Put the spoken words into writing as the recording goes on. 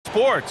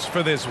Sports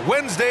for this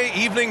Wednesday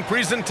evening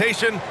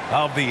presentation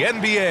of the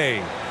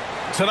NBA.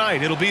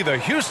 Tonight, it'll be the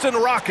Houston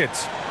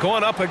Rockets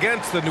going up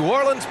against the New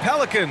Orleans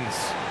Pelicans.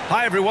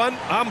 Hi, everyone.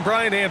 I'm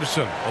Brian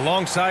Anderson,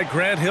 alongside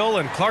Grant Hill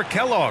and Clark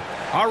Kellogg.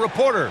 Our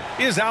reporter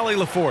is Allie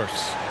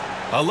LaForce.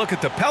 A look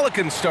at the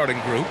Pelicans starting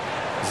group.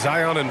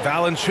 Zion and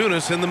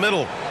Valanciunas in the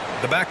middle.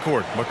 The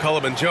backcourt,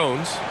 McCollum and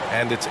Jones.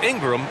 And it's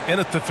Ingram in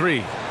at the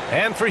 3.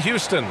 And for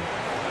Houston,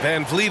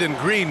 Van Vliet and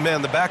Green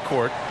man the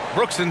backcourt.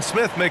 Brooks and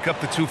Smith make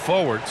up the 2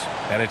 forwards.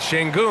 And it's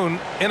Şengün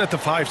in at the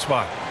 5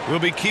 spot. We'll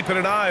be keeping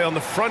an eye on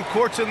the front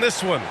courts in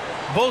this one.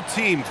 Both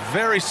teams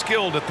very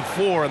skilled at the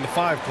 4 and the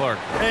 5, Clark.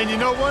 And you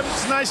know what?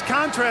 It's a nice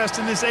contrast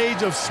in this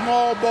age of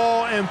small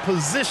ball and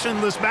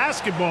positionless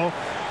basketball.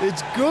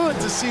 It's good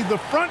to see the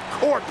front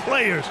court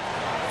players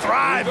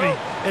thriving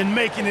and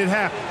making it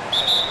happen.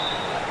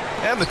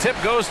 And the tip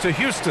goes to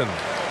Houston.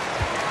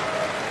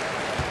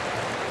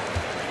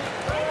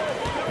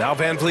 Now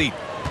Van Vliet.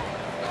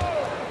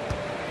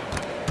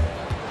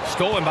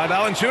 Stolen by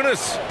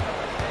Valanciunas.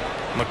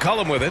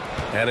 McCollum with it.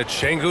 And it's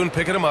Şengün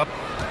picking him up.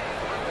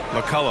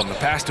 McCollum, the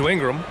pass to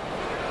Ingram.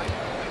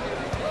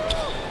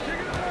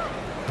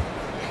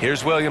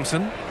 Here's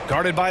Williamson,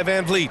 guarded by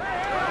Van Vliet.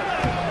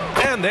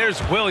 And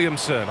there's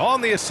Williamson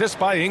on the assist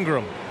by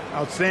Ingram.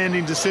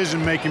 Outstanding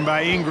decision-making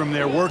by Ingram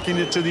there, working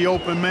it to the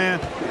open man.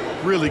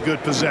 Really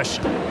good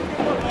possession.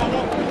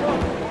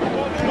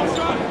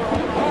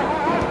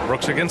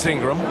 Brooks against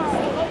Ingram.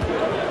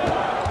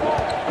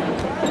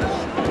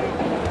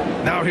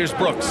 Now here's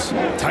Brooks,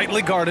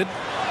 tightly guarded.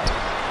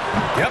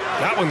 Yep,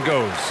 that one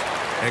goes.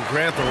 And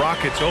Grant, the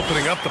Rockets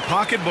opening up the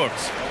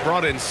pocketbooks.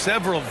 Brought in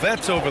several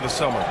vets over the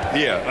summer.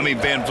 Yeah, I mean,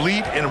 Van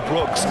Vliet and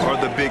Brooks are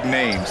the big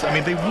names. I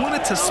mean, they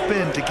wanted to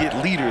spend to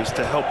get leaders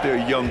to help their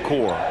young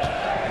core.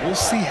 We'll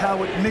see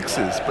how it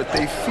mixes, but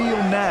they feel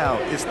now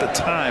it's the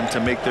time to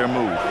make their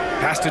move.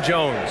 Pass to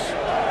Jones.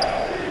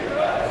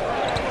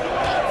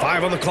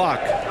 5 on the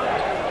clock.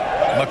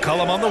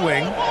 McCollum on the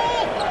wing.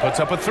 Puts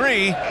up a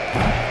 3.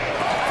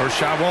 First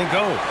shot won't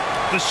go.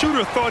 The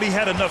shooter thought he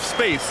had enough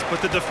space,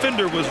 but the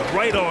defender was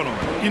right on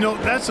him. You know,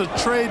 that's a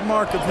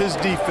trademark of his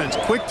defense.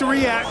 Quick to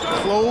react,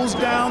 close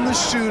down the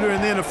shooter,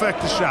 and then affect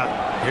the shot.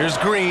 Here's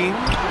Green.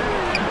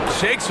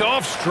 Shakes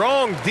off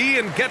strong D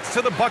and gets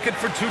to the bucket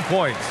for 2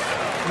 points.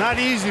 Not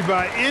easy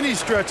by any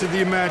stretch of the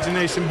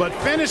imagination, but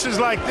finishes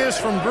like this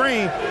from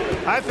Green,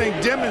 I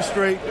think,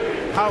 demonstrate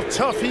how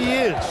tough he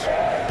is.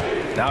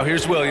 Now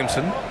here's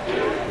Williamson.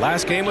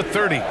 Last game with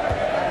 30.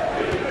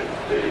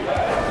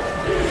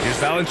 Here's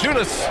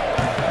Valanciunas.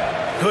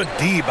 Good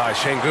D by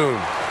Şengün.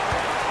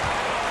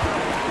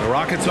 The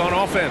Rockets on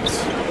offense.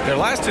 Their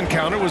last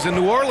encounter was in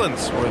New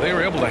Orleans, where they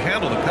were able to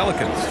handle the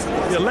Pelicans.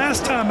 The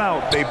last time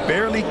out, they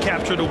barely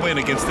captured a win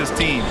against this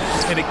team,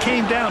 and it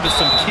came down to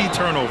some key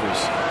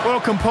turnovers.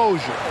 Well,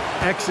 composure,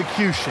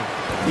 execution,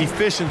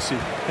 efficiency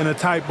in a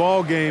tight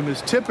ball game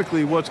is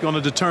typically what's going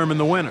to determine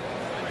the winner.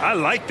 I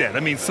like that.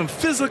 I mean, some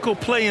physical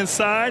play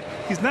inside.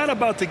 He's not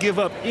about to give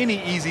up any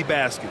easy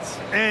baskets.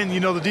 And, you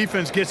know, the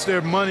defense gets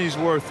their money's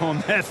worth on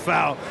that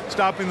foul,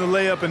 stopping the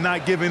layup and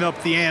not giving up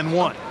the and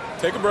one.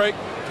 Take a break.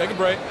 Take a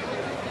break.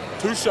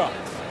 2 shots.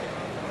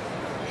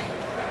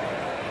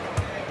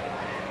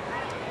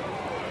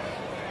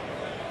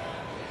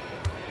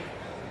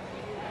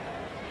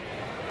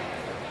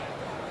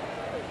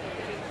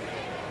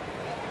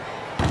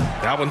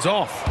 That one's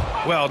off.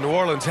 Well, New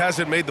Orleans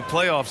hasn't made the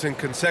playoffs in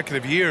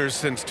consecutive years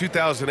since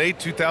 2008,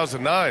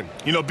 2009.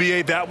 You know,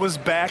 B.A., that was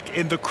back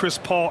in the Chris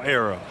Paul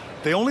era.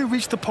 They only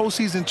reached the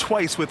postseason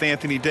twice with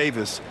Anthony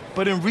Davis,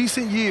 but in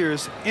recent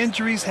years,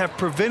 injuries have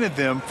prevented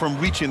them from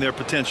reaching their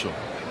potential.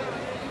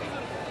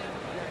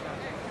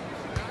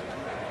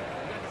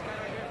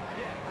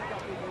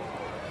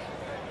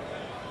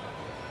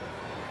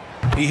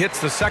 He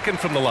hits the second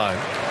from the line.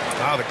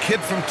 Now the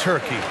kid from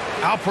Turkey,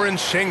 Alperen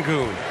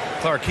Şengün.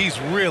 Clark, he's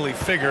really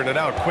figuring it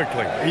out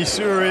quickly. He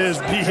sure is,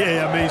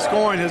 B.A. I mean,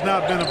 scoring has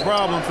not been a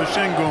problem for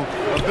Şengün.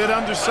 A bit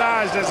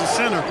undersized as a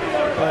center,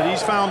 but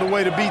he's found a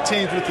way to beat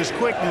teams with his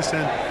quickness,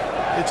 and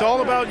it's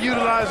all about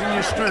utilizing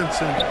your strengths,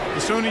 and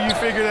the sooner you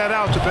figure that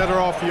out, the better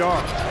off you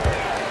are.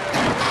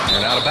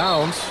 And out of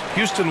bounds,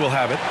 Houston will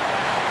have it.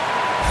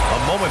 A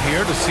moment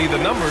here to see the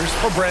numbers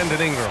for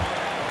Brandon Ingram.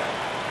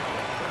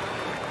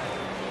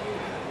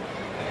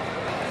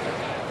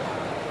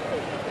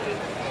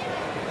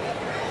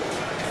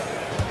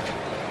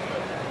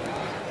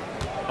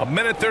 A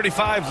minute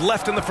 35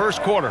 left in the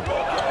first quarter.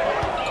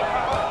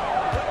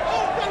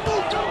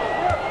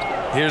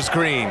 Here's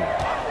Green.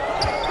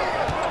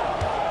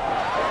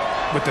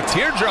 With the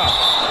teardrop.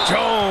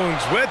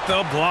 Jones with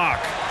the block.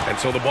 And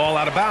so the ball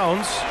out of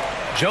bounds.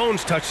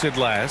 Jones touched it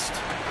last.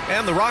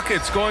 And the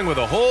Rockets going with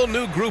a whole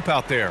new group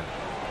out there.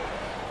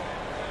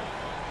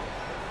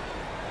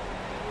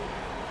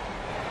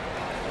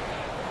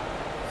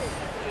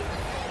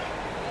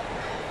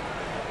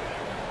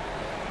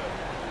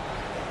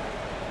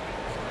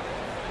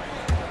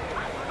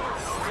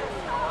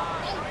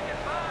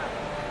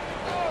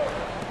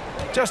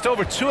 Just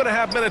over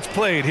 2.5 minutes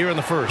played here in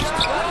the first.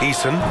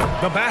 Eason,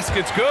 the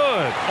basket's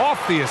good.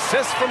 Off the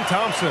assist from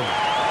Thompson.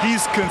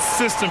 He's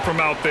consistent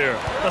from out there,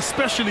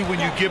 especially when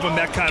you give him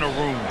that kind of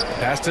room.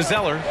 Pass to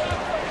Zeller.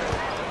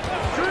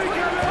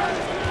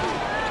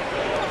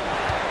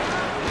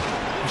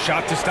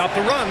 Shot to stop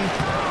the run.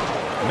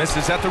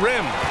 Misses at the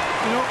rim.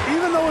 You know,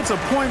 even though it's a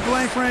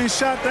point-blank range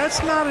shot,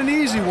 that's not an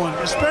easy one,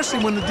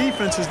 especially when the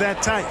defense is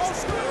that tight.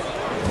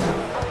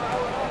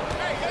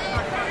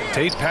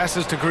 Tate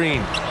passes to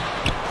Green.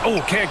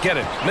 Oh, can't get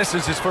it.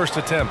 Misses his first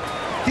attempt.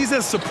 He's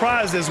as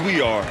surprised as we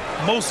are.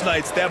 Most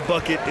nights, that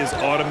bucket is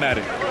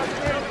automatic.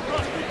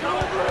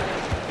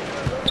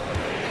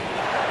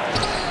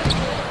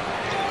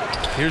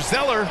 Here's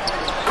Zeller,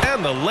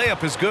 and the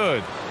layup is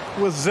good.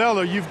 With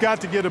Zeller, you've got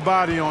to get a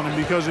body on him,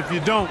 because if you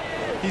don't,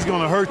 he's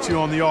going to hurt you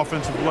on the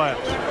offensive glass.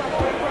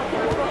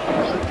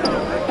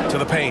 To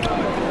the paint.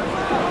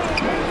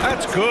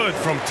 That's good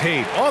from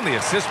Tate on the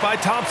assist by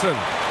Thompson.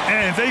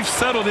 And they've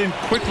settled in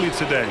quickly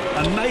today.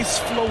 A nice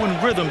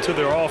flowing rhythm to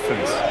their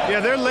offense.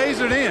 Yeah, they're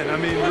lasered in. I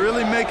mean,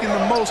 really making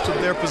the most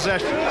of their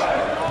possessions.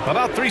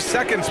 About 3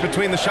 seconds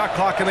between the shot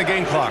clock and the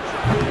game clock.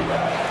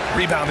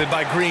 Rebounded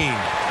by Green.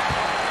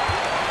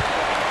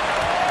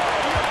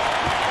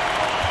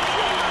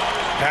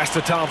 Pass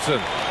to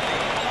Thompson.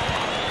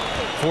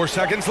 4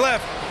 seconds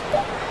left.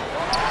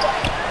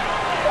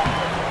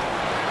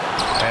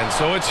 And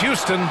so it's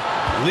Houston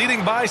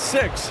leading by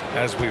 6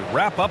 as we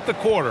wrap up the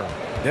quarter.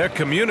 They're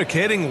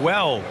communicating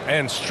well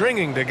and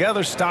stringing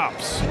together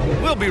stops.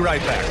 We'll be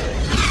right back.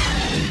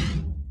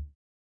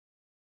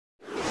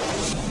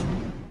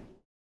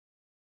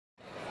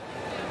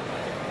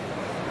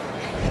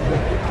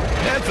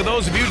 And for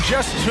those of you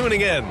just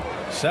tuning in,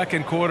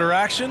 second quarter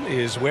action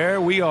is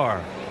where we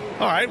are.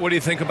 All right, what do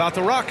you think about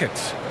the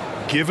Rockets?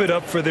 Give it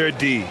up for their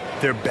D.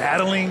 They're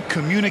battling,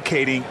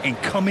 communicating, and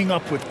coming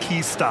up with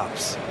key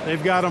stops.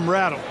 They've got them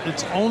rattled.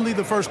 It's only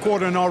the first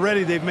quarter, and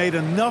already they've made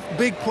enough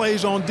big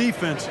plays on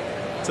defense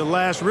to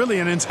last really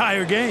an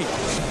entire game.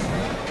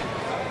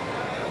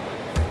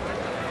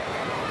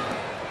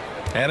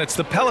 And it's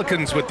the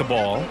Pelicans with the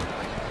ball.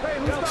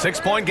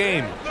 6-point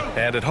game.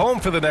 And at home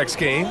for the next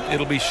game,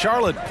 it'll be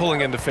Charlotte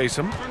pulling in to face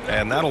them,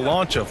 and that'll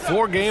launch a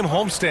 4-game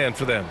homestand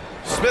for them.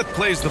 Smith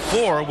plays the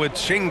 4 with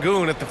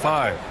Şengün at the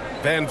 5.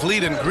 Van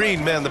Vliet and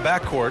Green man the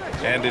backcourt,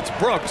 and it's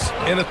Brooks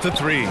in at the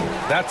 3.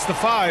 That's the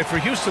 5 for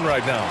Houston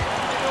right now.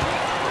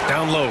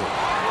 Down low.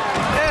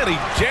 And he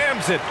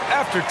jams it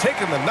after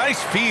taking the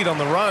nice feed on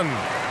the run.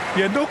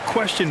 Yeah, no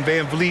question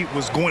Van Vliet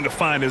was going to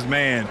find his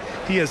man.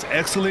 He has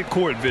excellent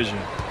court vision.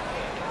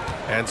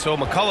 And so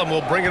McCollum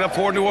will bring it up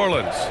for New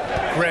Orleans.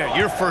 Grant,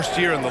 your first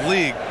year in the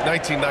league,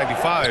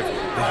 1995,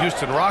 the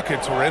Houston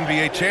Rockets were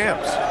NBA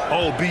champs.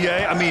 Oh,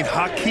 B.A., I mean,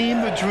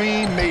 Hakeem the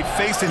Dream made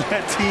facing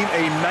that team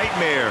a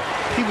nightmare.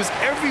 He was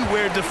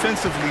everywhere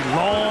defensively,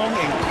 long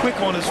and quick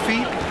on his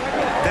feet.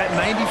 That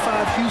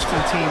 95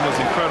 Houston team was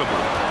incredible.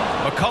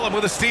 McCollum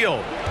with a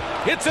steal.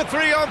 It's a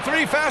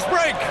 3-on-3 fast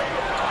break.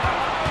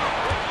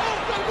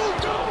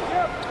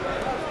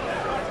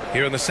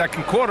 Here in the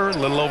second quarter, a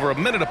little over a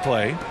minute of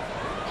play.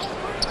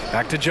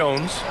 Back to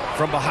Jones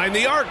from behind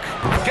the arc.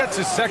 Gets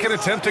his second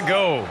attempt to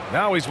go.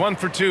 Now he's 1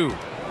 for 2.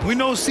 We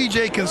know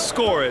CJ can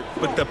score it,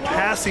 but the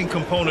passing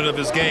component of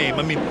his game,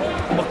 I mean,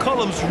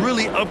 McCollum's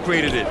really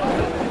upgraded it.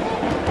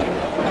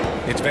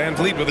 It's Van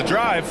Vliet with a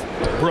drive.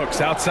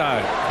 Brooks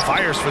outside.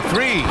 Fires for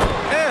 3.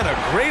 And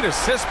a great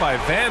assist by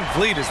Van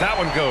Vliet as that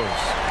one goes.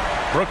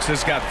 Brooks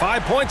has got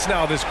 5 points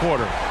now this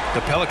quarter.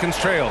 The Pelicans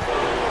trail.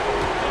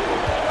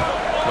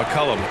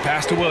 McCollum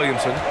pass to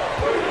Williamson.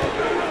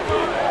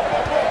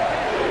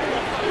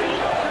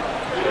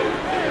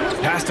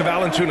 Pass to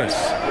Valanciunas.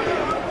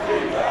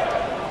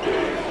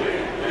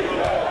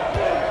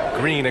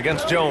 Green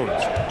against Jones.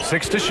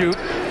 6 to shoot.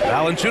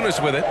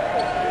 Valanciunas with it.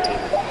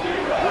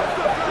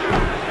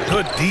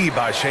 Good D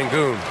by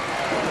Şengün.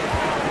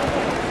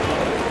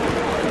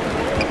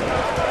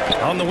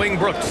 On the wing,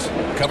 Brooks.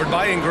 Covered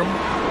by Ingram.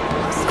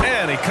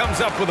 And he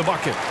comes up with a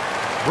bucket.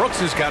 Brooks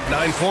has got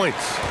 9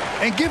 points.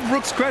 And give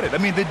Brooks credit. I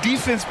mean, the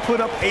defense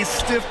put up a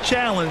stiff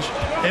challenge,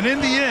 and in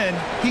the end,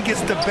 he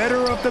gets the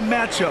better of the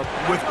matchup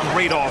with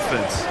great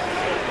offense.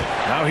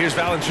 Now here's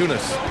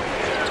Valanciunas.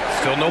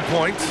 Still no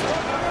points.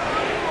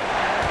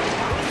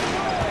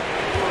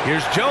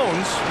 Here's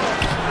Jones.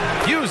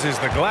 Uses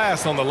the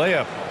glass on the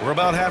layup. We're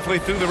about halfway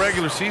through the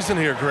regular season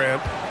here,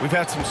 Grant. We've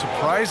had some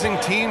surprising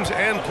teams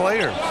and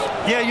players.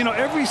 Yeah, you know,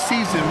 every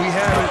season we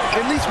have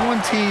at least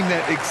one team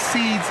that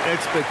exceeds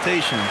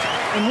expectations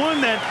and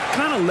one that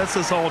kind of lets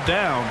us all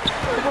down.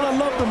 But what I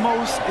love the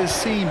most is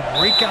seeing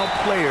breakout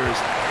players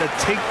that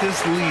take this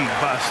league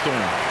by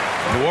storm.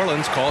 New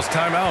Orleans calls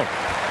timeout.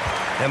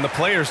 And the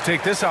players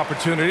take this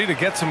opportunity to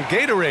get some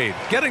Gatorade.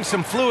 Getting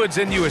some fluids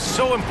in you is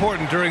so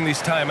important during these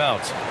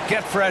timeouts.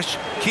 Get fresh,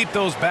 keep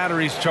those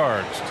batteries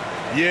charged.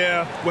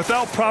 Yeah,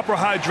 without proper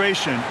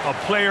hydration, a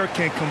player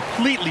can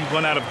completely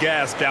run out of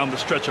gas down the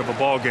stretch of a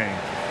ball game.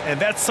 And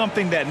that's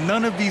something that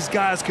none of these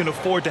guys can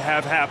afford to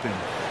have happen.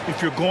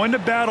 If you're going to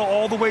battle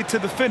all the way to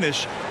the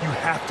finish, you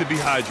have to be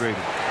hydrated.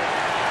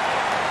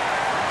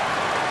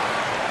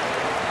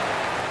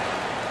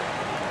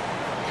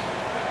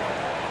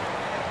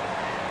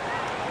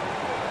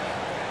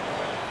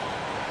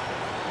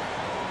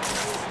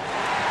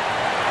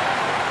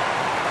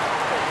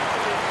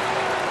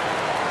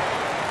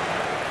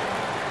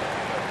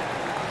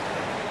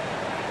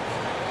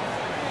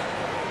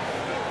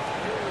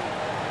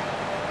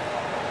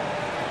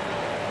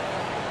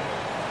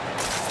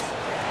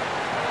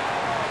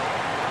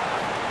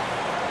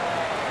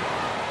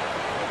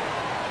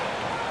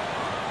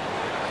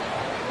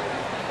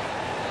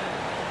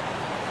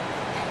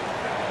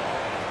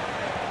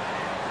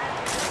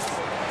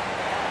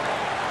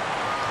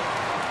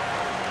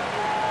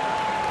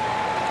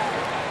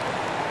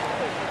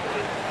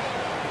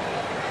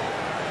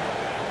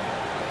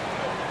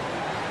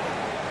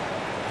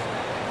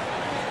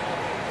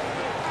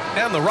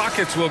 And the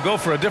Rockets will go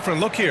for a different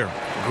look here.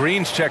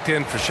 Green's checked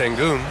in for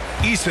Şengün.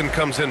 Eason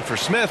comes in for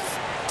Smith.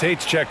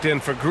 Tate's checked in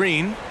for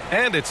Green.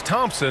 And it's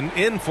Thompson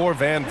in for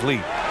Van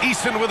Vliet.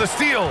 Eason with a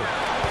steal.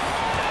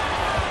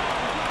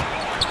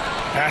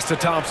 Pass to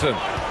Thompson.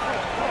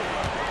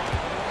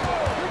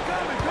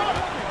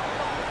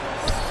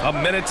 A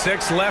minute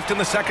 6 left in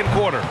the second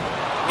quarter.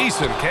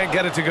 Eason can't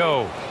get it to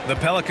go. The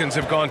Pelicans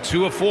have gone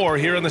 2 of 4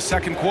 here in the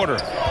second quarter.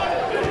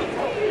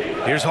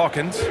 Here's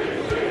Hawkins.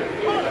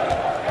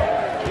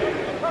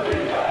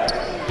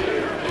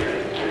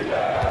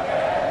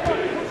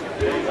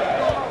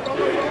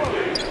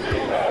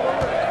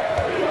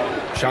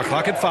 Shot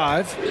clock at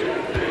 5.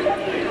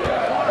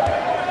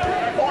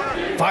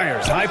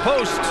 Fires high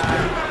post.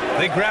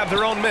 They grab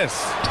their own miss.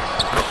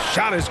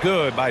 Shot is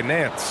good by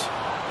Nance.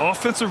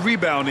 Offensive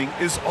rebounding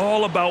is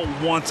all about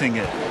wanting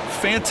it.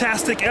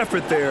 Fantastic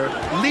effort there,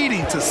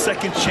 leading to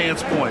second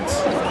chance points.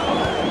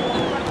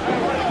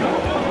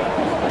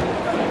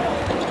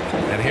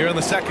 And here in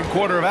the second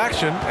quarter of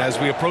action, as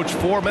we approach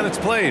 4 minutes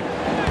played.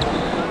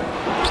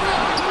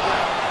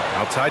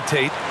 Outside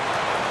Tate.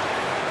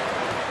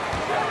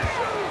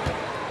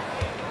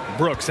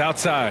 Brooks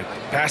outside.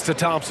 Pass to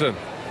Thompson.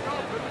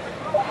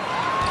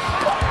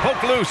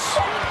 Poke loose.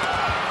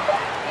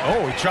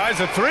 Oh, he tries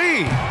a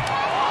 3.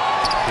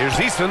 Here's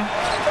Eason.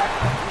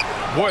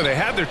 Boy, they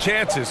had their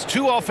chances.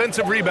 2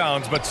 offensive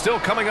rebounds, but still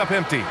coming up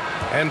empty.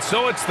 And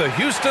so it's the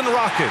Houston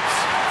Rockets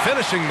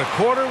finishing the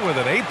quarter with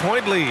an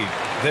 8-point lead.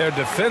 Their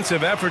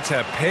defensive efforts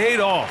have paid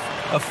off,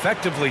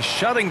 effectively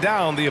shutting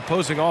down the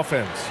opposing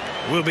offense.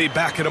 We'll be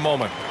back in a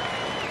moment.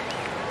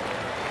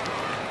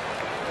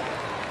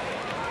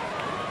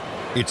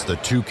 It's the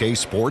 2K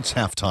Sports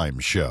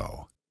Halftime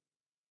Show.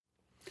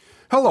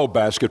 Hello,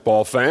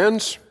 basketball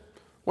fans.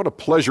 What a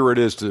pleasure it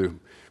is to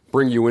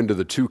bring you into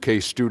the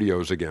 2K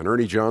studios again.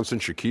 Ernie Johnson,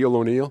 Shaquille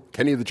O'Neal,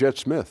 Kenny the Jet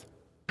Smith.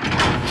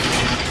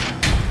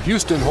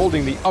 Houston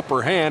holding the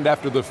upper hand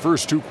after the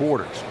first 2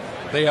 quarters.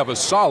 They have a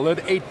solid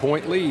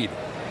 8-point lead.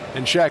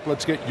 And Shaq,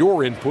 let's get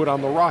your input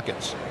on the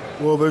Rockets.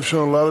 Well, they've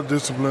shown a lot of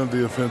discipline at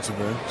the offensive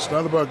end. It's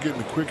not about getting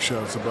the quick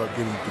shot, it's about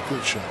getting the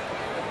good shot.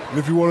 And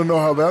if you want to know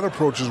how that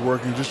approach is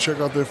working, just check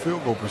out their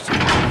field goal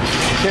percentage.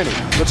 Kenny,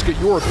 let's get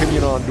your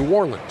opinion on New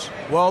Orleans.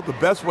 Well, the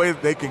best way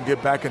that they can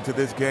get back into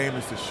this game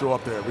is to show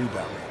up their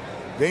rebounding.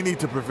 They need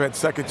to prevent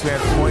second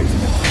chance points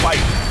and fight.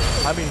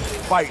 I mean,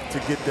 fight to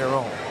get their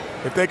own.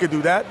 If they can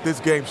do that, this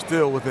game's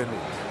still within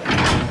reach.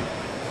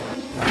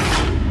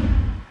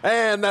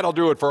 And that'll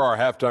do it for our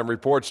halftime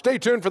report. Stay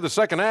tuned for the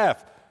second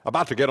half,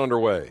 about to get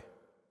underway.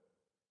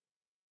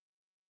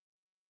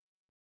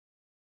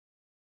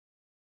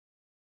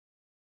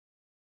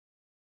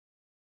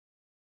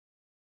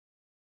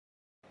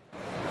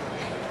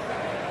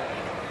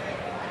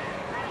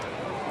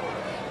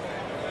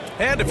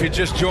 And if you're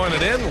just joining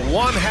in,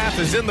 1 half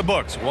is in the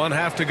books. 1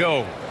 half to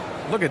go.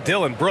 Look at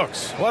Dillon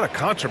Brooks. What a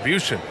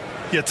contribution.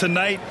 Yeah,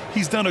 tonight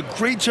he's done a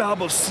great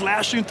job of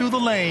slashing through the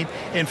lane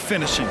and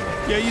finishing.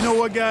 Yeah, you know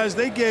what, guys?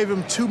 They gave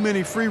him too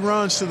many free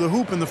runs to the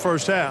hoop in the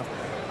first half.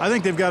 I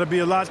think they've got to be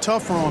a lot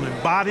tougher on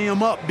him. Body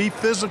him up. Be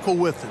physical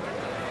with him.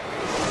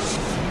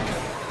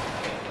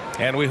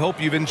 And we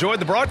hope you've enjoyed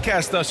the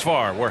broadcast thus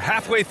far. We're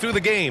halfway through the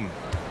game.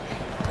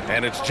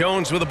 And it's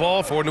Jones with the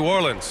ball for New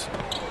Orleans.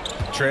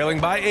 Trailing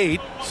by 8.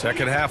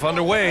 Second half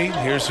underway.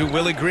 Here's who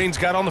Willie Green's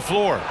got on the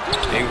floor.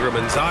 Ingram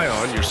and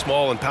Zion, your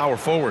small and power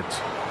forwards.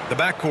 The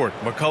backcourt,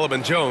 McCollum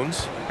and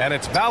Jones. And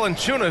it's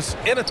Valanciunas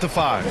in at the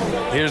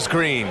 5. Here's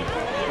Green.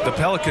 The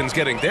Pelicans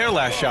getting their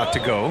last shot to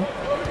go.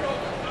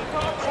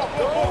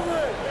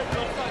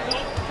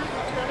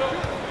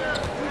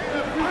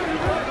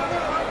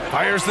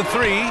 Fires the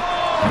 3.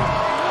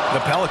 The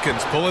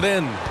Pelicans pull it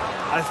in.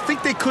 I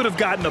think they could have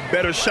gotten a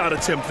better shot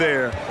attempt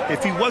there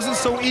if he wasn't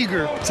so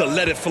eager to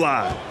let it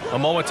fly. A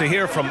moment to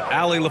hear from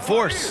Allie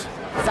LaForce.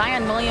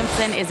 Zion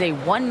Williamson is a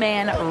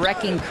one-man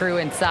wrecking crew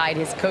inside.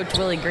 His coach,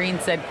 Willie Green,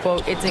 said,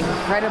 quote, "It's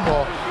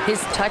incredible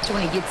his touch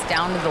when he gets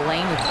down to the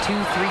lane with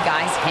 2-3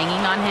 guys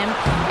hanging on him,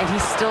 and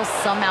he's still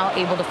somehow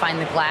able to find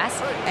the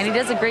glass. And he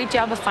does a great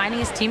job of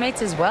finding his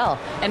teammates as well."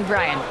 And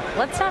Brian,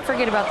 let's not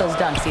forget about those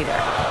dunks either.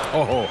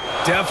 Oh,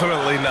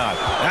 definitely not.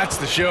 That's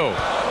the show.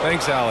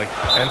 Thanks, Allie.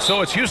 And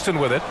so it's Houston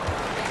with it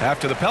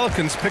after the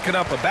Pelicans picking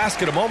up a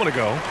basket a moment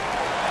ago.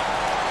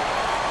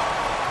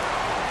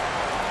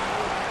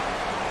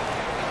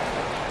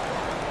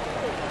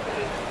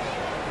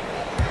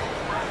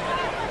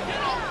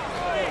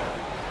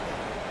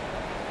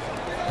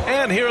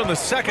 And here in the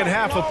second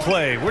half of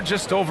play, we're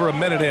just over a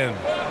minute in.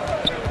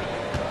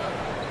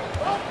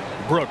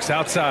 Brooks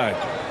outside.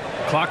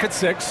 Clock at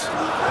 6.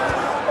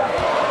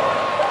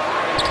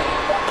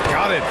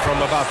 Got it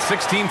from about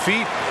 16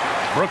 feet.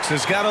 Brooks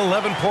has got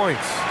 11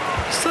 points.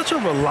 Such a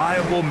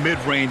reliable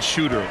mid-range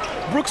shooter.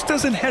 Brooks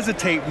doesn't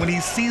hesitate when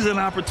he sees an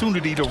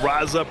opportunity to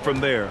rise up from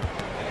there.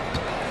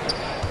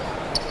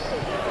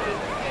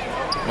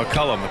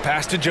 McCollum, the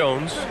pass to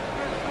Jones.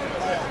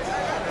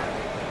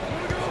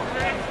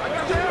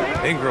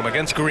 Ingram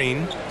against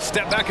Green.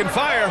 Step back and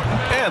fire.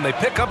 And they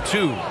pick up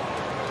 2.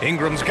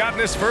 Ingram's gotten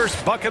his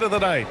first bucket of the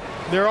night.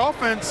 Their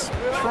offense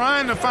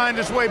trying to find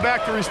its way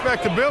back to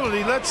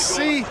respectability. Let's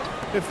see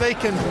if they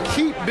can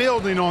keep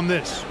building on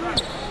this.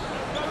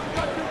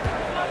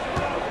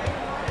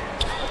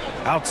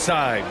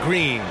 Outside,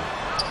 Green.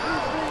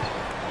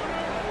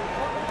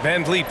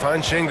 Van Vliet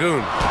finds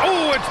Şengün.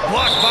 Oh, it's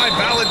blocked by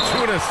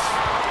Valanciunas.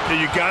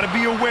 You got to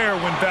be aware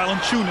when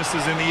Valanciunas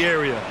is in the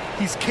area.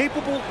 He's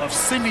capable of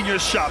sending your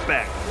shot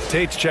back.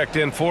 Tate's checked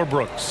in for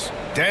Brooks.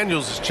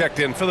 Daniels is checked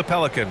in for the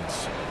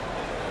Pelicans.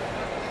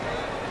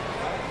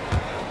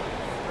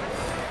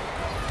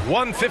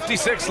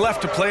 1:56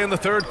 left to play in the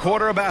third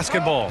quarter of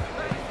basketball.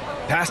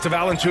 Pass to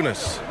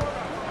Valanciunas.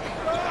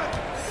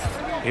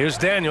 Here's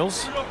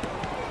Daniels.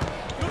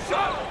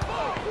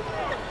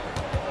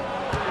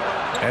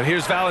 And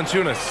here's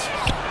Valanciunas.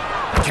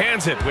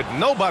 Cans it with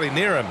nobody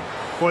near him.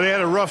 Well, they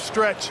had a rough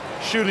stretch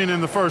shooting in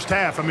the first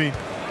half. I mean,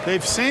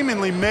 they've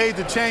seemingly made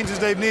the changes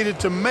they've needed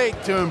to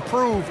make to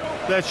improve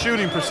that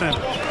shooting percentage.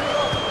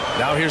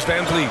 Now here's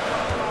Van Vliet.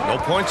 No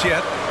points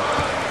yet.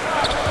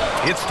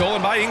 It's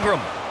stolen by Ingram.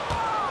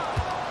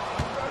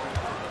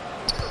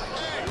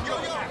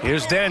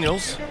 Here's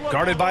Daniels,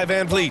 guarded by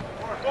Van Vliet.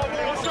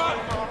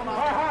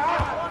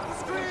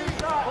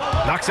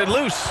 Knocks it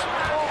loose.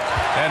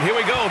 And here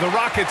we go, the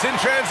Rockets in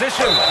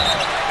transition.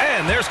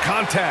 And there's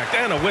contact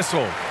and a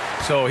whistle.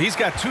 So he's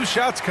got 2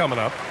 shots coming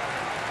up.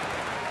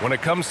 When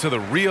it comes to the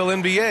real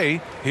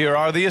NBA, here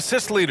are the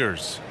assist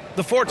leaders.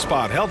 The 4th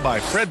spot held by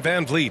Fred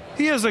Van Vliet.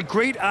 He has a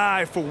great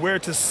eye for where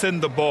to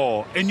send the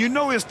ball. And you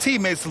know his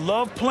teammates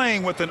love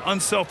playing with an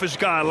unselfish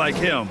guy like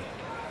him.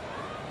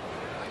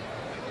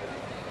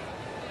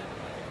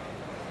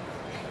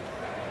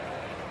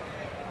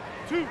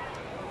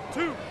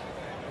 Two.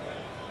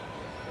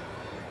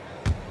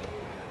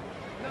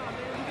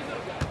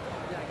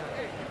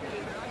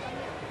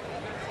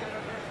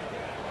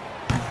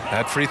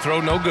 That free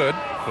throw, no good.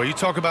 Well, you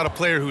talk about a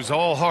player who's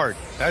all heart.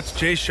 That's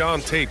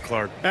Jae'Sean Tate,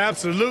 Clark.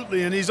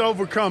 Absolutely, and he's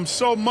overcome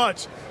so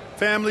much.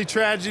 Family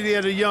tragedy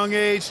at a young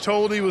age,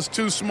 told he was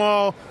too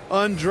small,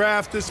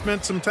 undrafted,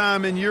 spent some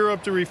time in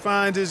Europe to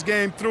refine his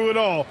game. Through it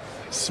all,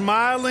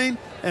 smiling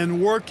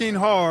and working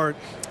hard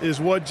is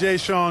what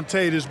Jae'Sean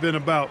Tate has been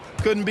about.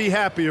 Couldn't be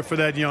happier for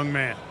that young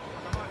man.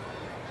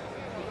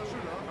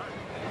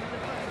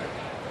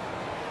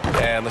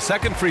 And the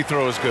second free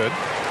throw is good.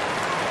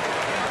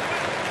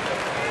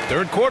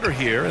 Third quarter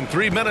here, and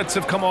 3 minutes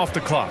have come off the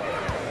clock.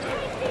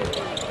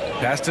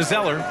 Pass to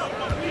Zeller.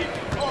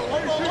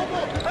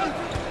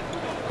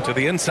 To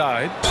the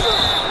inside.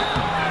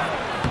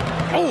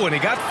 Oh, and he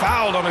got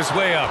fouled on his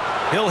way up.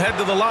 He'll head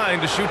to the line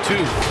to shoot 2.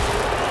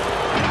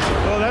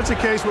 Well, that's a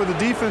case where the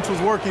defense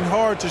was working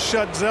hard to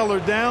shut Zeller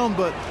down,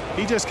 but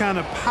he just kind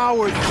of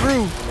powered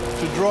through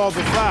to draw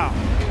the foul.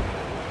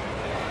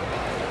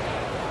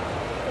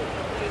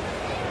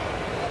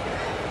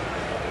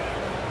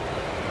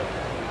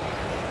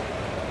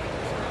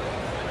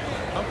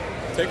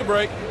 Take a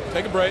break.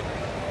 Take a break.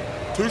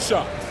 2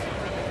 shots.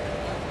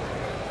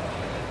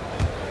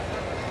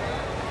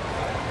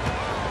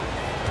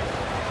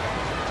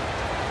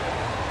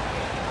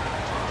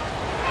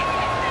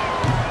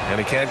 And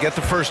he can't get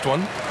the first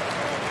one.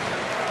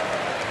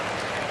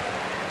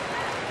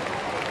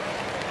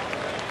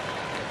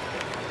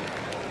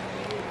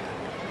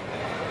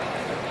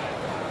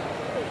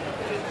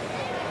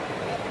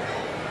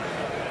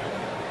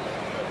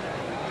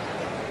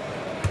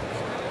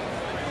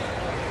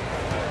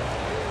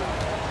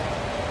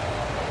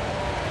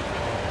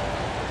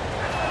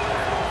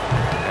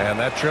 And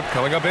that trip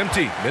coming up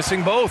empty,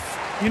 missing both.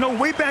 You know,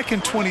 way back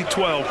in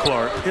 2012,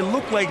 Clark, it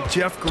looked like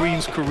Jeff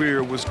Green's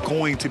career was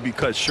going to be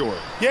cut short.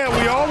 Yeah,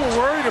 we all were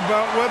worried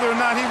about whether or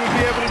not he would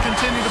be able to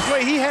continue to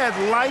play. He had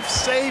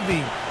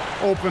life-saving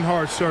open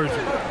heart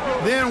surgery,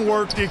 then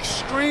worked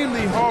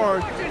extremely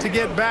hard to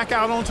get back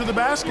out onto the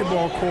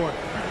basketball court.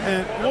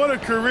 And what a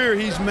career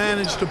he's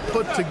managed to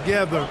put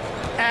together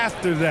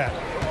after that.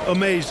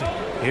 Amazing.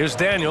 Here's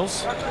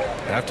Daniels.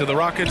 After the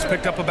Rockets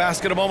picked up a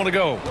basket a moment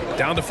ago.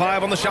 Down to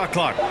 5 on the shot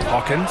clock.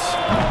 Hawkins.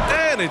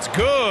 And it's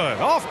good.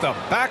 Off the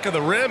back of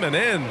the rim and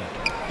in.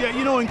 Yeah,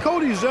 you know, in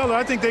Cody Zeller,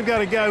 I think they've got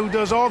a guy who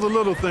does all the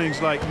little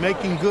things like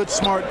making good,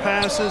 smart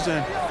passes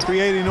and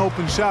creating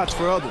open shots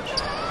for others.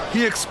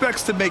 He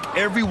expects to make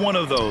every one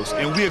of those,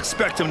 and we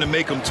expect him to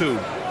make them too.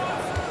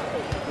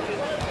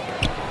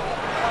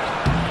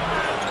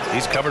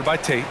 He's covered by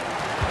Tate.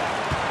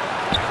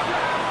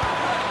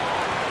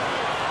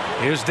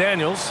 Here's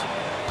Daniels.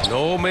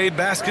 No made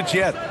baskets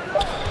yet.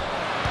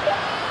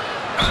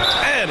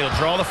 And he'll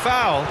draw the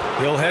foul.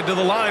 He'll head to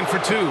the line for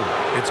 2.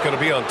 It's going to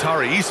be on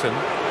Tari Eason.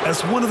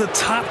 As one of the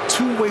top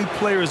two-way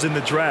players in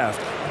the draft,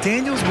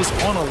 Daniels was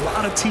on a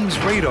lot of teams'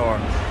 radar,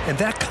 and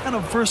that kind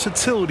of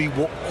versatility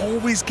will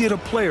always get a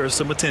player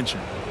some attention.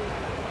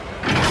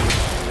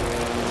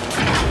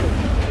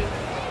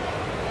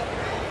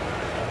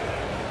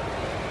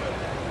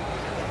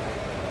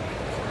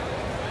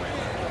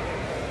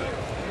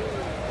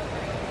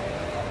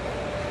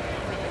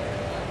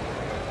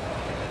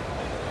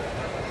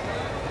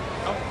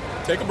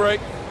 Take a break.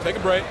 Take a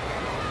break.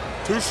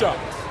 2 shots.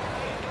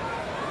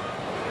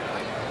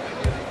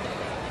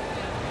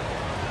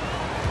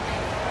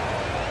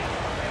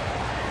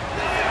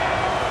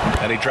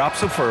 And he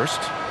drops the first.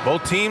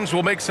 Both teams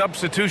will make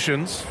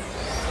substitutions.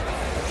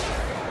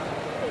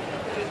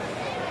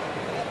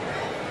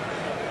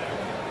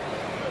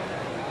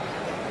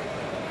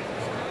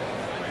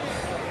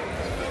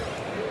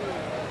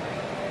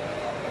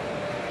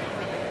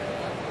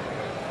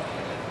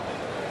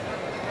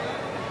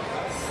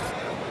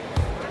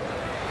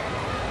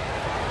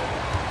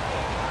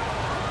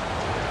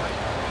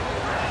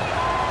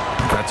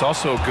 That's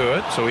also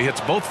good, so he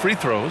hits both free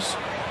throws.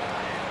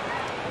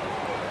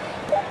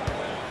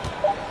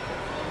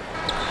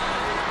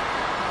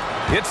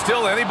 It's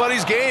still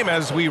anybody's game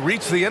as we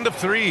reach the end of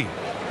 3.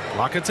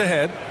 Rockets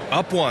ahead,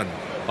 up 1.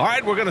 All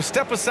right, we're going to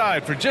step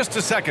aside for just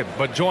a second,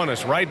 but join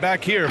us right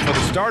back here for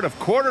the start of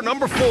quarter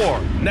number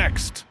 4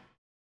 next.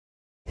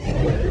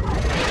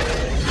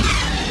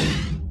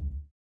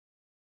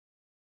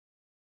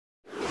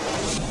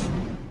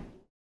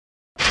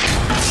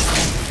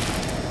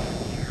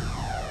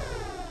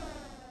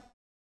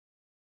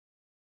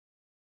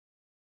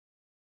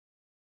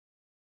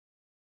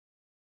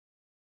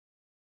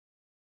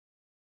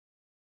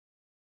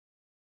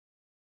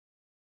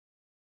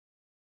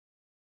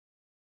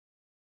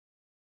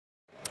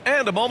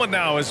 And a moment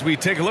now as we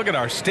take a look at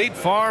our State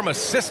Farm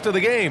assist of the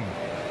game.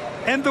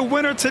 And the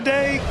winner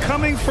today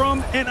coming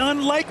from an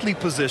unlikely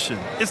position.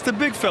 It's the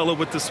big fella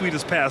with the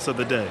sweetest pass of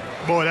the day.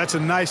 Boy, that's a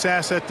nice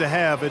asset to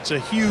have. It's a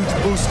huge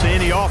boost to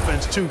any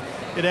offense, too.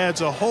 It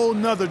adds a whole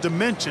nother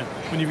dimension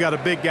when you've got a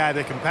big guy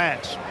that can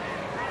pass.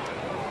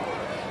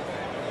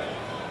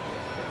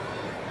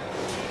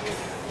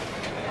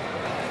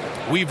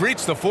 We've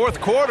reached the 4th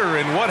quarter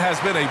in what has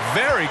been a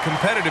very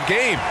competitive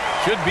game.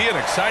 Should be an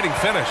exciting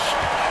finish.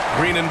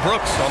 Green and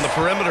Brooks on the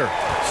perimeter.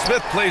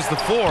 Smith plays the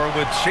 4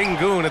 with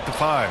Şengün at the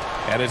 5.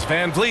 And it's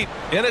Van Vliet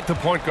in at the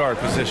point guard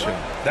position.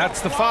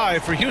 That's the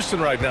 5 for Houston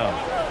right now.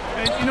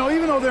 And, you know,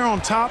 even though they're on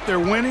top, they're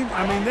winning.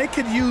 I mean, they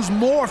could use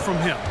more from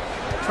him.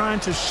 Trying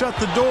to shut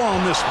the door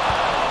on this one.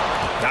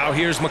 Now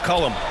here's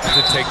McCollum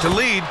to take the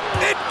lead.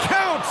 It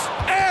counts!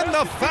 And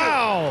the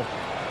foul!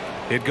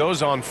 It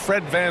goes on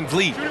Fred Van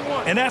Vliet.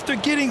 And after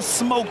getting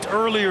smoked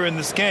earlier in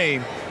this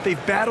game,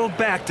 they've battled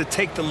back to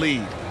take the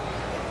lead.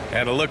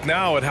 And a look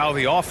now at how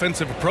the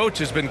offensive approach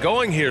has been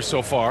going here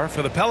so far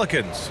for the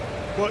Pelicans.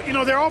 Well, you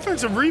know, their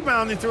offensive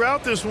rebounding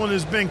throughout this one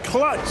has been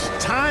clutch,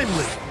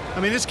 timely.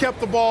 I mean, it's kept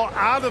the ball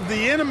out of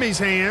the enemy's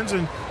hands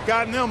and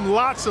gotten them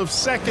lots of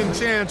second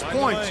chance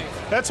points.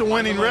 That's a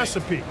winning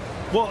recipe.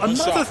 Well,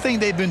 another thing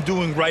they've been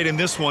doing right in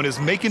this one is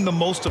making the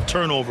most of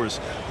turnovers.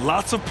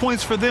 Lots of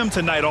points for them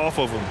tonight off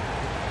of them.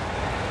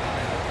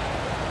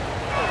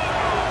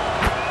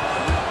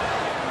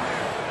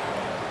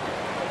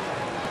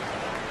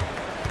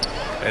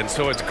 And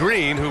so it's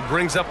Green who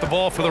brings up the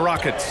ball for the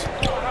Rockets.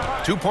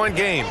 2-point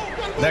game.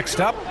 Next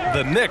up,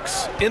 the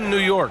Knicks in New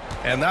York.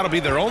 And that'll be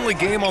their only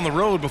game on the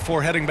road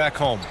before heading back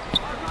home.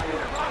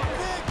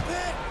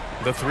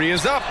 The 3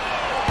 is up.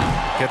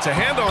 Gets a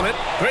hand on it.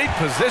 Great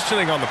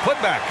positioning on the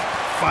putback.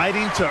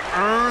 Fighting to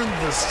earn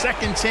the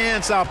second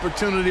chance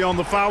opportunity on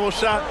the foul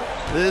shot.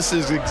 This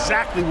is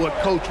exactly what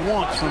coach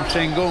wants from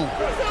Şengün.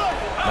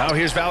 Now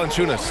here's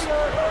Valanciunas.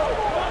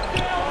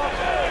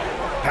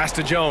 Pass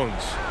to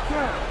Jones.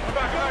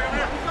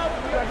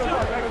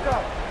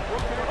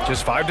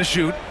 Just 5 to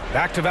shoot.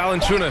 Back to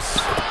Valanciunas.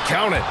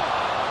 Count it.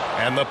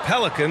 And the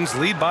Pelicans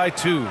lead by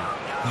 2.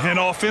 And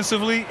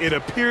offensively, it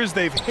appears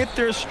they've hit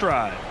their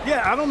stride.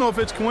 Yeah, I don't know if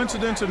it's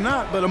coincidence or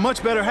not, but a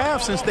much better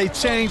half since they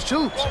changed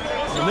hoops.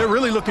 And they're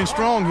really looking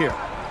strong here.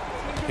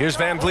 Here's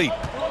Van Vliet.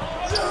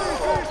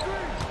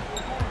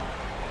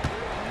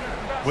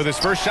 With his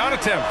first shot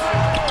attempt.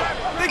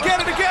 They get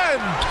it again.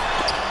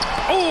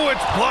 Oh,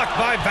 it's blocked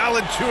by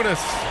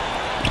Valanciunas.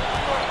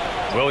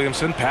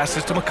 Williamson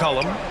passes to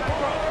McCollum.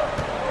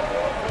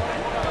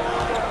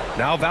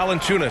 Now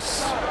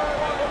Valanciunas.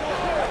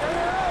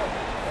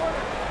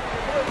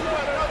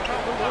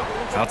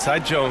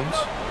 Outside Jones.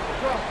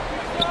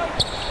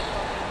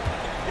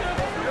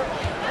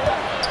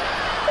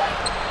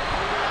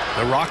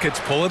 The Rockets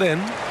pull it in.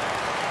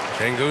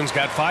 Şengün's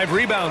got 5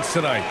 rebounds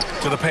tonight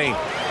to the paint.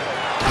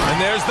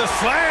 And there's the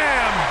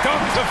slam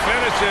dunk to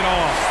finish it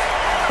off.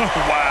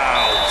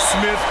 Wow.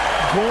 Smith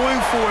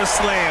going for a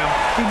slam.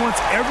 He wants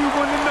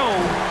everyone to know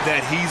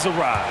that he's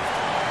arrived.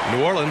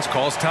 New Orleans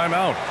calls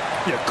timeout.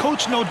 Yeah,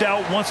 coach no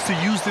doubt wants to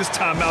use this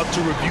timeout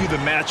to review the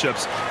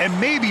matchups and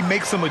maybe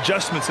make some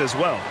adjustments as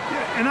well.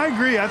 Yeah, and I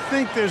agree. I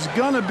think there's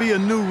going to be a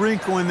new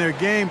wrinkle in their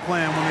game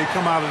plan when they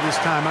come out of this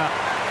timeout.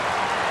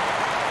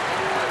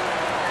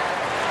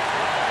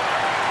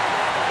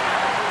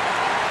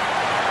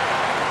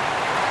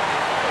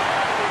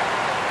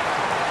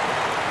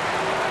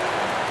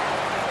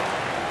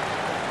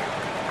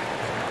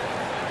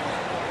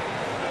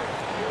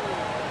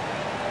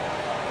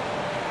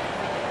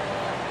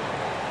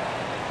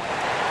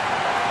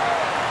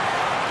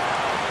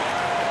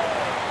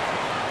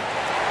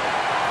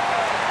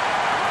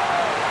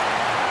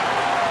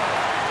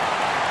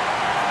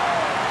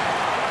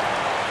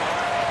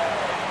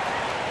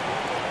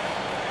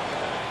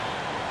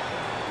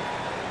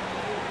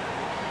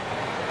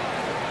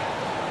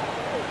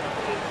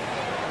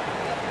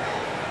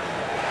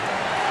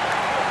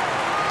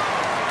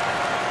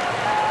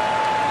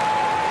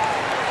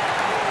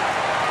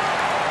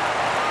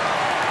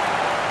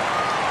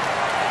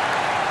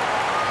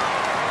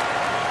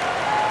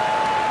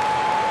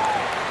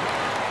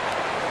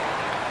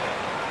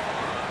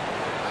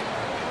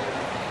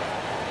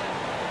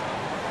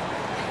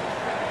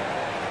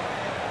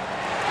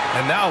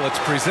 And now let's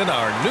present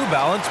our New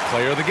Balance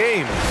Player of the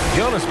Game,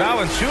 Jonas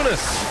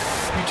Valanciunas.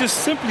 You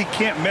just simply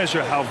can't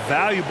measure how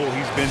valuable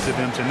he's been to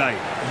them tonight.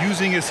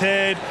 Using his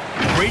head,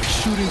 great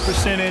shooting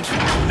percentage,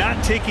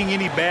 not taking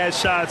any bad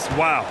shots.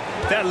 Wow,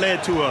 that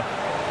led to a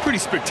pretty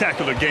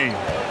spectacular game.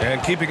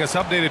 And keeping us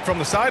updated from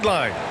the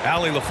sideline,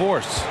 Allie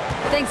LaForce.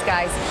 Thanks,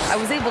 guys. I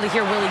was able to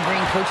hear Willie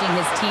Green coaching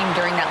his team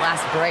during that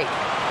last break.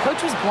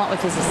 Coach was blunt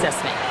with his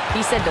assessment.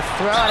 He said to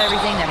throw out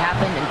everything that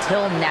happened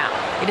until now.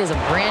 It is a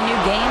brand new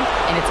game,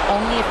 and it's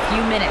only a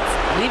few minutes.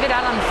 Leave it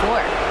out on the floor.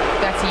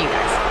 Back to you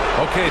guys.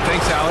 Okay,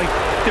 thanks, Allie.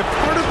 They're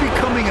part of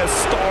becoming a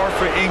star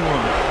for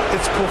Ingram.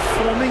 It's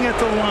performing at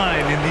the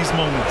line in these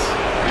moments.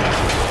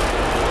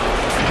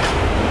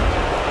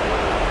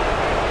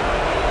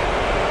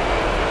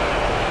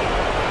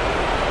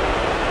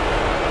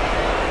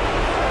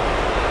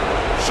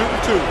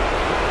 Shooting 2.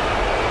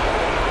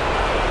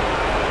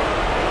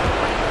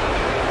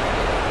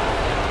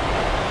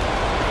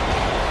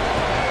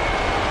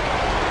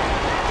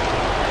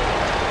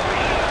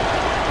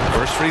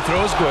 First free throw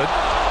is good,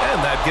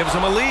 and that gives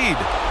him a lead.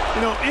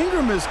 You know,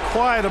 Ingram is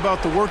quiet about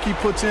the work he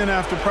puts in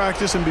after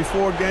practice and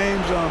before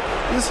games.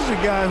 This is a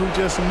guy who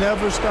just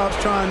never stops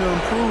trying to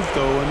improve,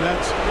 though, and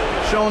that's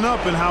shown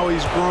up in how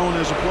he's grown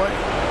as a player.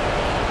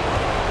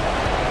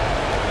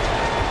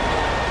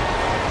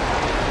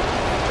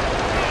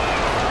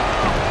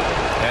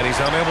 And he's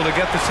unable to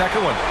get the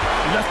second one.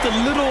 Left a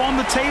little on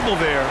the table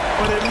there,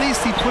 but at least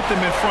he put them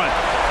in front.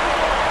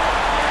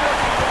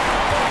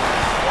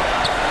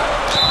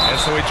 And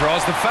so he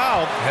draws the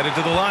foul, headed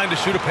to the line to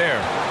shoot a pair.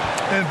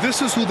 And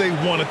this is who they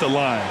want at the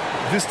line.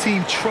 This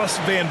team trusts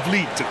Van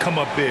Vliet to come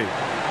up big.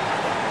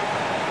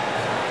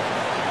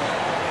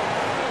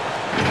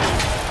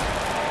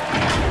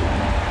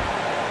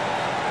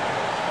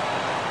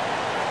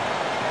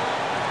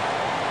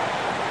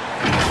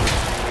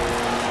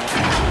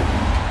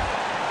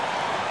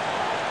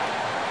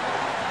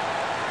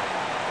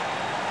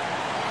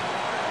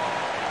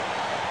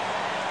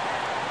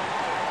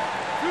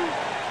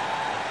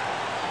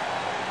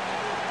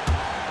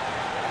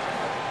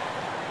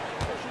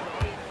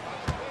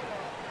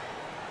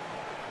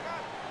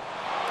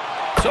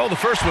 So the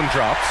first one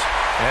drops,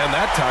 and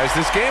that ties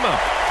this game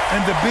up.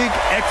 And the big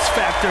X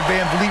factor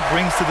Van Vliet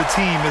brings to the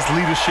team is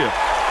leadership.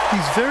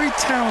 He's very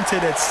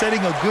talented at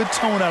setting a good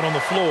tone out on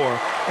the floor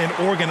and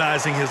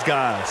organizing his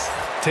guys.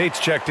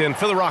 Tate's checked in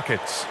for the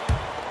Rockets.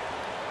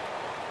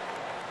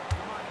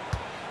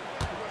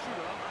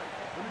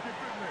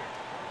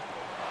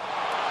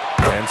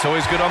 And so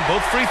he's good on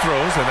both free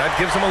throws, and that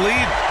gives him a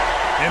lead.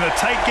 In a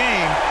tight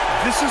game,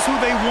 this is who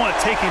they want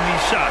taking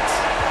these shots.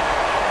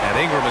 And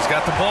Ingram has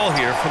got the ball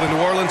here for the New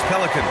Orleans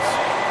Pelicans.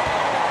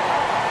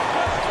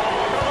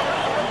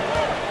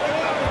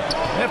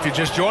 If you're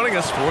just joining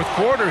us, fourth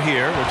quarter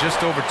here. We're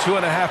just over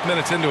 2.5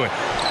 minutes into it.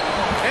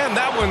 And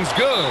that one's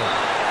good.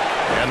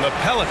 And the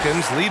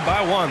Pelicans lead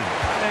by 1.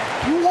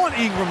 You want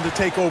Ingram to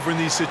take over in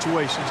these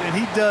situations, and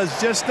he does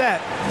just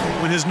that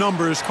when his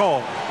number is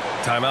called.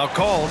 Timeout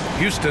called.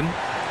 Houston.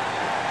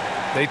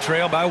 They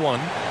trail by 1.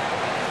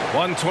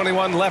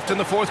 1:21 left in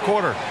the fourth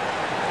quarter.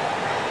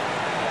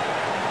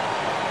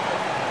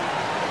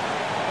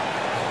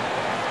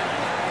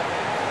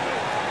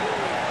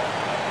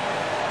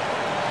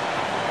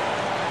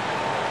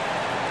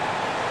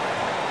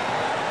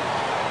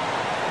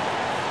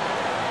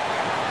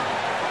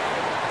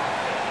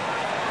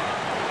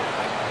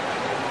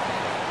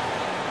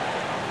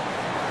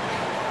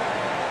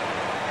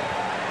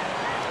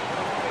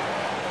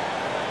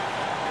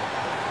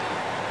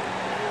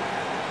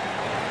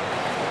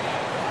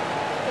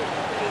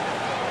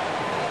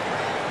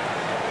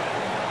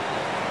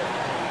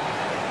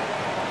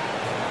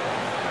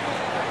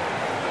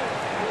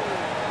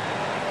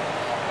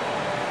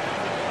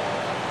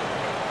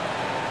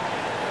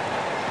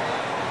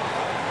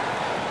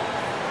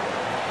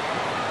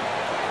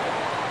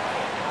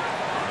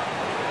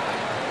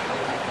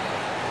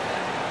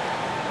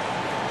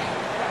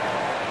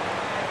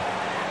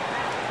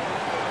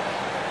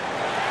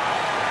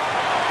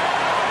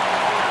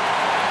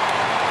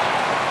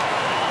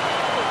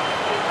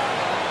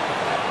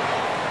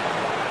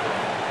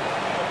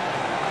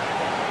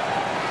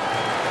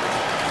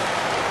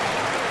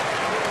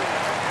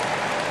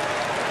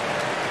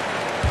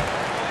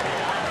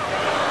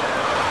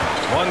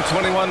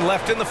 .21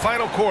 left in the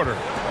final quarter.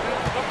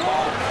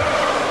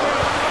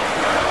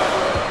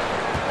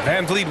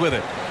 Van Vliet with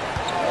it.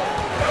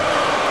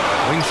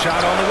 Wing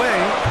shot on the way.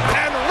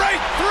 And right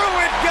through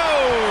it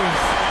goes!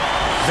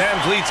 Van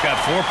Vliet's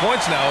got 4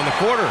 points now in the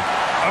quarter.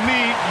 I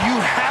mean,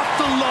 you have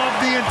to love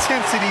the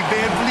intensity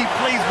Van Vliet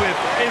plays with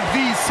in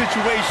these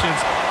situations.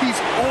 He's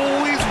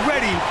always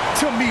ready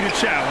to meet a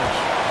challenge.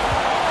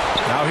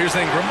 Now here's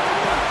Ingram.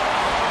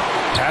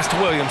 Pass to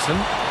Williamson.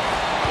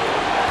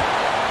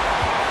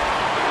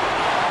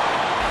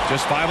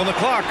 Just 5 on the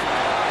clock.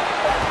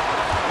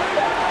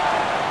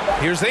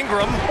 Here's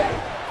Ingram.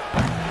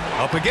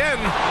 Up again.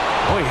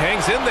 Oh, he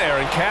hangs in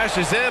there and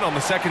cashes in on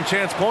the second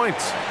chance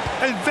points.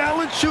 And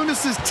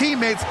Valanciunas'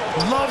 teammates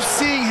love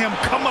seeing him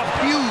come up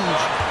huge,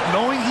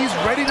 knowing he's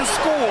ready to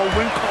score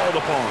when called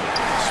upon.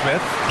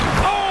 Smith.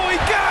 Oh, he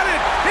got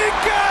it! He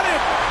got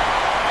it!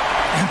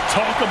 And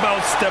talk about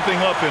stepping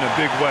up in a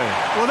big way.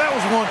 Well, that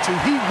was 1-2.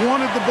 He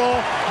wanted the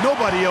ball.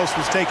 Nobody else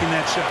was taking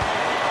that shot.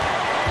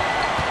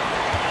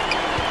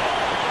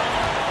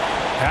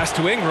 Pass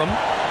to Ingram.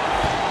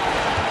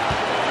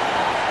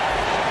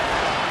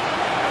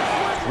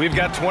 We've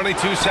got 22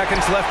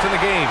 seconds left in the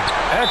game.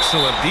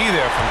 Excellent D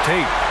there from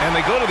Tate. And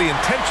they go to the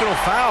intentional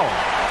foul.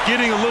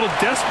 Getting a little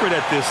desperate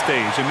at this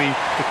stage. I mean,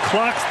 the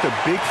clock's the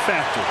big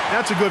factor.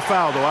 That's a good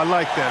foul, though. I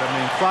like that. I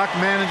mean, clock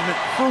management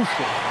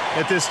crucial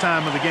at this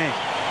time of the game.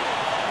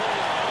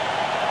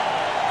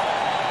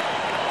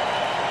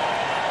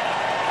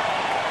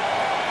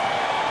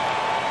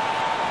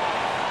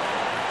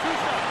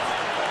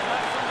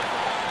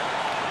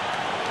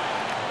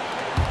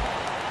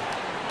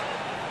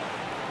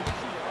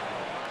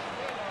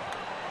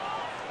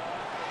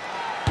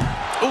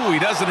 Ooh, he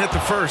doesn't hit the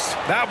first.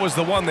 That was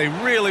the one they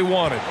really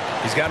wanted.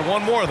 He's got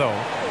one more, though.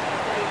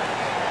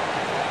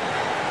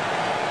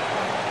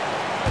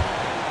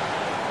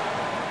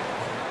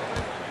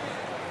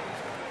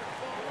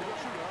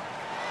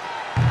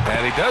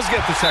 And he does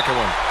get the second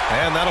one.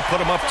 And that'll put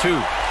him up 2.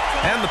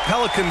 And the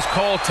Pelicans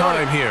call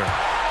time here.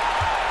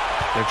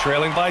 They're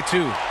trailing by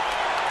 2.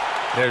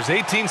 There's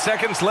 18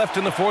 seconds left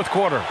in the fourth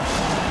quarter.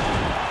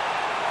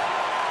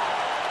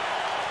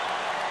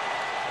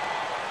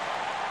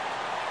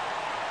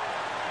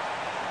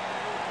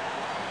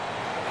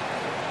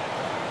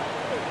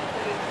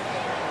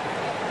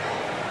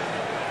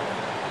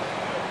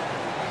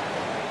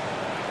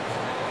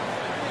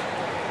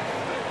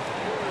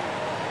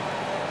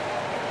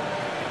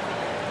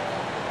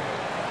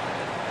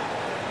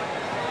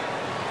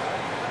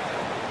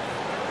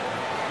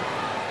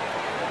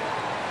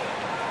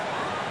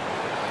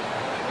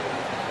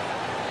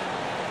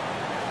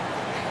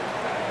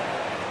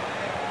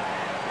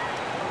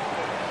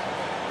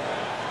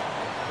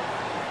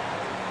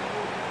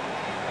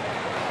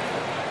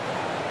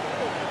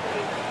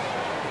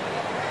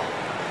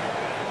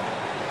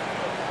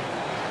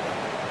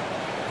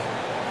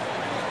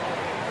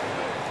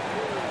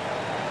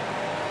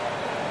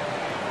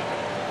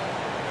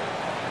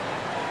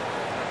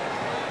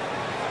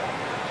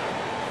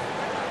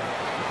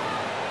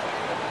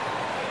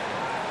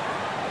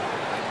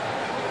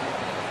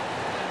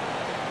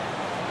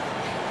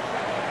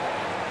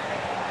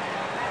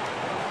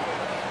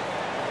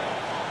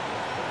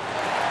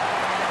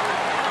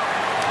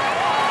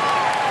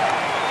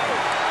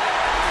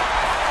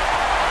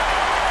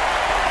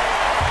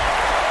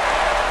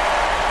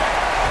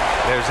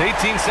 There's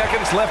 18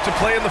 seconds left to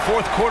play in the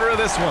fourth quarter of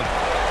this one.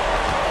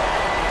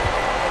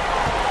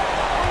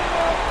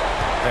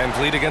 Van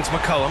Vliet against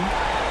McCollum.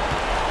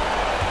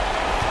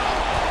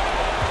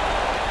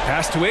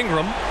 Pass to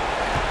Ingram.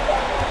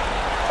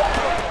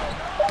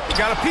 He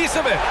got a piece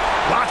of it.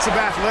 Lots of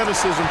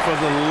athleticism for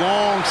the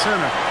long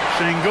center.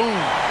 Sengun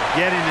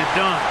getting it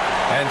done.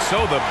 And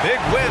so the big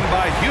win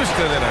by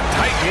Houston in a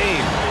tight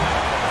game.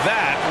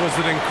 That was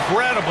an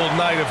incredible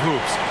night of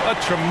hoops. A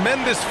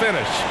tremendous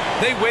finish.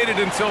 They waited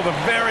until the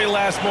very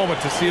last moment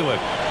to seal it.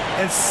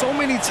 And so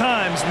many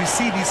times we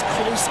see these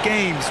close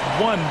games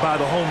won by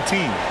the home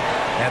team.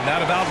 And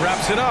that about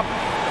wraps it up.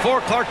 For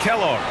Clark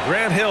Kellogg,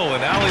 Grant Hill,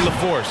 and Allie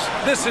LaForce,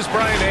 this is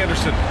Brian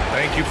Anderson.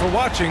 Thank you for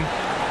watching.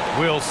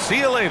 We'll see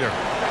you later.